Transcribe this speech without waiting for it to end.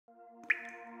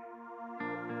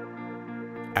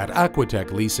At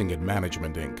Aquatech Leasing and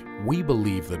Management, Inc., we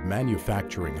believe that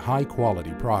manufacturing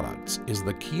high-quality products is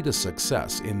the key to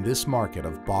success in this market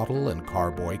of bottle and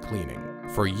carboy cleaning.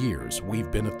 For years,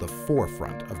 we've been at the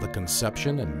forefront of the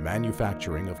conception and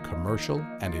manufacturing of commercial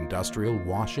and industrial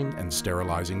washing and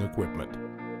sterilizing equipment.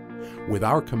 With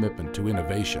our commitment to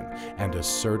innovation and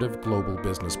assertive global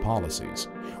business policies,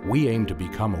 we aim to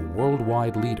become a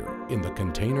worldwide leader in the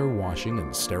container washing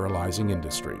and sterilizing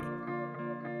industry.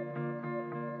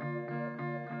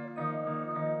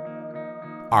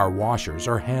 Our washers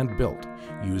are hand-built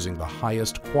using the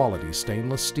highest quality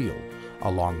stainless steel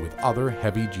along with other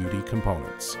heavy-duty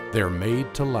components. They're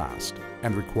made to last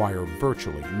and require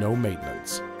virtually no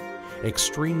maintenance.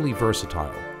 Extremely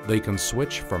versatile, they can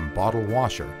switch from bottle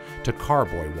washer to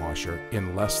carboy washer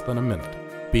in less than a minute.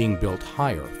 Being built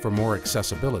higher for more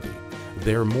accessibility,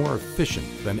 they're more efficient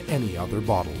than any other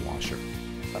bottle washer.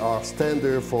 Our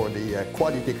standard for the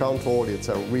quality control is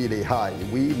really high.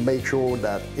 We make sure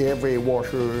that every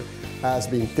washer has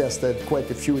been tested quite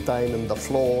a few times on the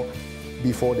floor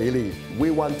before they leave.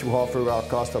 We want to offer our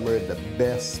customer the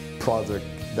best product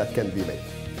that can be made.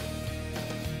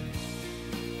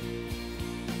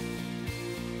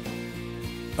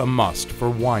 A must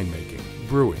for winemaking,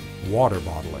 brewing, water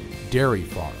bottling, dairy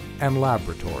farm, and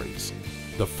laboratories.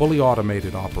 The fully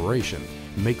automated operation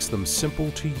makes them simple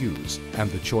to use,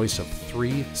 and the choice of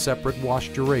 3 separate wash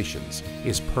durations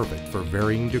is perfect for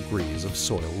varying degrees of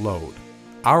soil load.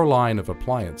 Our line of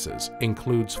appliances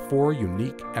includes 4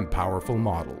 unique and powerful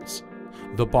models: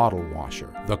 the bottle washer,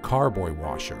 the carboy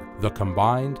washer, the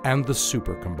combined, and the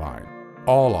super combined.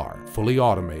 All are fully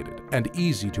automated and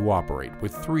easy to operate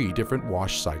with 3 different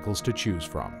wash cycles to choose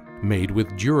from. Made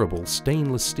with durable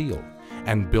stainless steel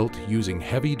and built using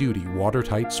heavy-duty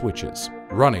watertight switches.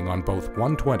 Running on both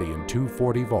 120 and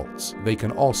 240 volts, they can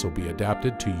also be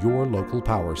adapted to your local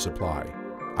power supply.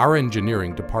 Our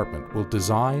engineering department will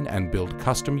design and build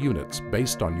custom units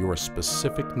based on your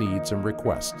specific needs and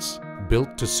requests.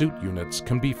 Built-to-suit units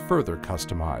can be further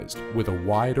customized with a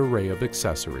wide array of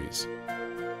accessories.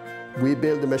 We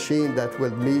build a machine that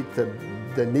will meet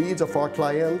the needs of our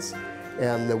clients,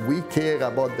 and we care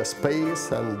about the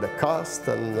space and the cost,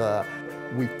 and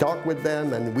we talk with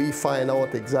them and we find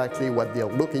out exactly what they're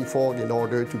looking for in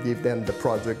order to give them the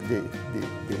product they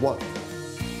want.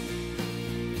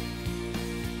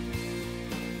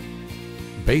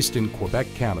 Based in Quebec,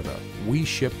 Canada, we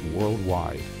ship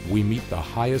worldwide. We meet the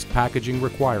highest packaging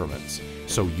requirements,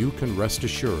 so you can rest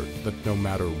assured that no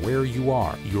matter where you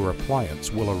are, your appliance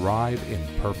will arrive in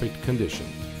perfect condition.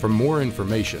 For more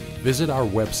information, visit our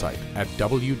website at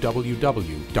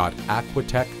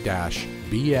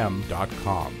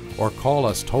www.aquatech-bm.com or call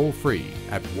us toll-free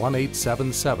at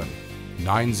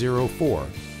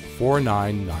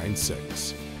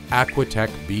 1-877-904-4996.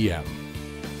 Aquatech BM.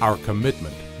 Our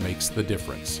commitment makes the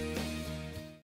difference.